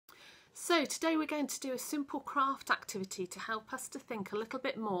So today we're going to do a simple craft activity to help us to think a little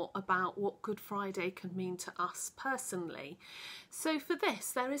bit more about what Good Friday can mean to us personally. So for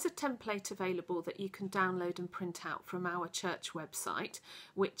this, there is a template available that you can download and print out from our church website,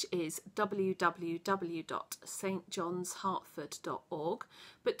 which is www.stjohnshartford.org.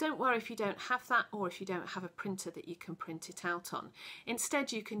 But don't worry if you don't have that, or if you don't have a printer that you can print it out on.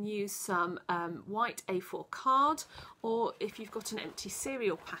 Instead, you can use some white A4 card, or if you've got an empty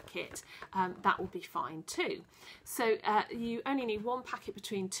cereal packet, that will be fine too. So you only need one packet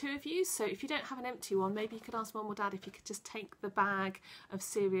between two of you, so if you don't have an empty one, maybe you could ask Mum or Dad if you could just take the bag of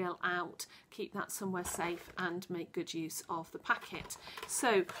cereal out, keep that somewhere safe and make good use of the packet.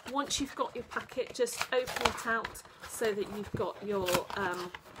 So once you've got your packet, just open it out so that you've got your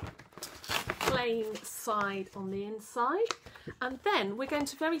plain side on the inside, and then we're going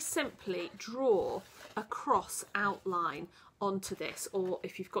to very simply draw a cross outline onto this, or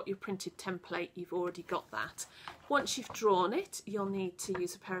if you've got your printed template, you've already got that. Once you've drawn it, you'll need to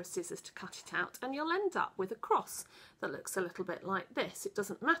use a pair of scissors to cut it out, and you'll end up with a cross that looks a little bit like this. It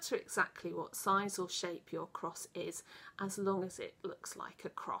doesn't matter exactly what size or shape your cross is, as long as it looks like a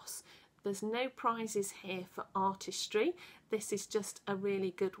cross. There's no prizes here for artistry. This is just a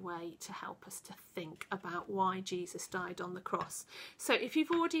really good way to help us to think about why Jesus died on the cross. So if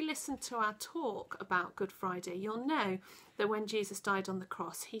you've already listened to our talk about Good Friday, you'll know that when Jesus died on the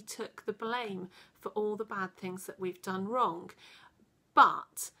cross, he took the blame for all the bad things that we've done wrong.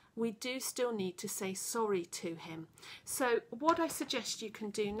 But we do still need to say sorry to him. So what I suggest you can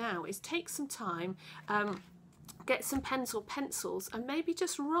do now is take some time, get some pens or pencils, and maybe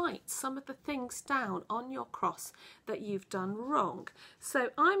just write some of the things down on your cross that you've done wrong.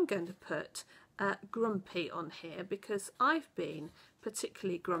 So I'm going to put grumpy on here because I've been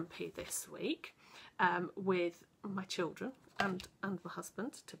particularly grumpy this week with my children and my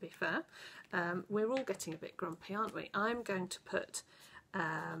husband, to be fair. We're all getting a bit grumpy, aren't we? I'm going to put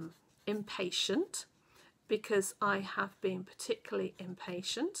impatient, because I have been particularly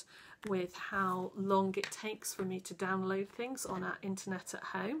impatient with how long it takes for me to download things on our internet at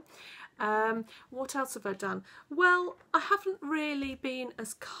home. What else have I done? Well, I haven't really been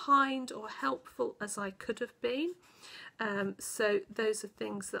as kind or helpful as I could have been. So those are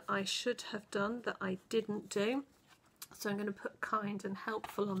things that I should have done that I didn't do. So I'm going to put kind and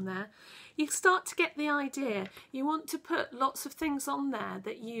helpful on there. You start to get the idea. You want to put lots of things on there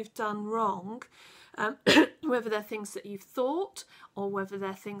that you've done wrong, whether they're things that you've thought or whether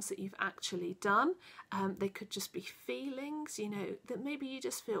they're things that you've actually done. They could just be feelings, you know, that maybe you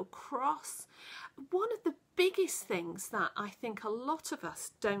just feel cross. One of the biggest things that I think a lot of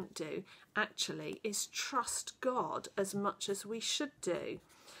us don't do actually is trust God as much as we should do.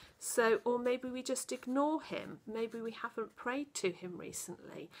 So, or maybe we just ignore him. Maybe we haven't prayed to him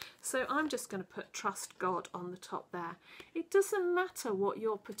recently. So I'm just going to put trust God on the top there. It doesn't matter what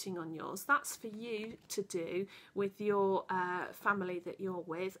you're putting on yours. That's for you to do with your family that you're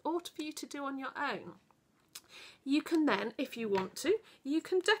with, or for you to do on your own. You can then, if you want to, you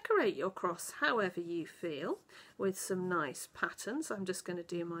can decorate your cross however you feel with some nice patterns. I'm just going to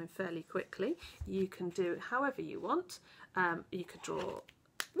do mine fairly quickly. You can do it however you want. You could draw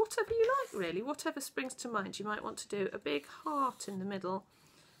whatever you like, really, whatever springs to mind. You might want to do a big heart in the middle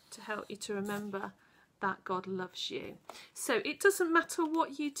to help you to remember that God loves you. So it doesn't matter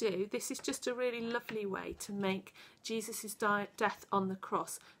what you do. This is just a really lovely way to make Jesus' death on the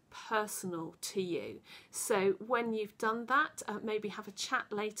cross personal to you. So when you've done that, maybe have a chat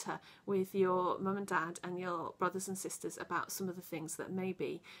later with your mum and dad and your brothers and sisters about some of the things that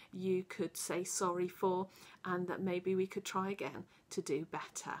maybe you could say sorry for, and that maybe we could try again to do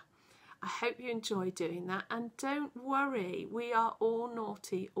better. I hope you enjoy doing that, and don't worry, we are all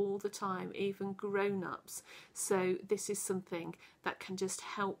naughty all the time, even grown-ups. So this is something that can just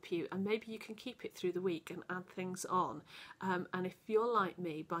help you, and maybe you can keep it through the week and add things on. And if you're like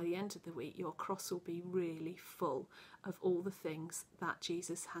me, by the end of the week, your cross will be really full of all the things that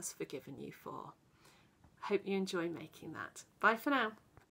Jesus has forgiven you for. I hope you enjoy making that. Bye for now.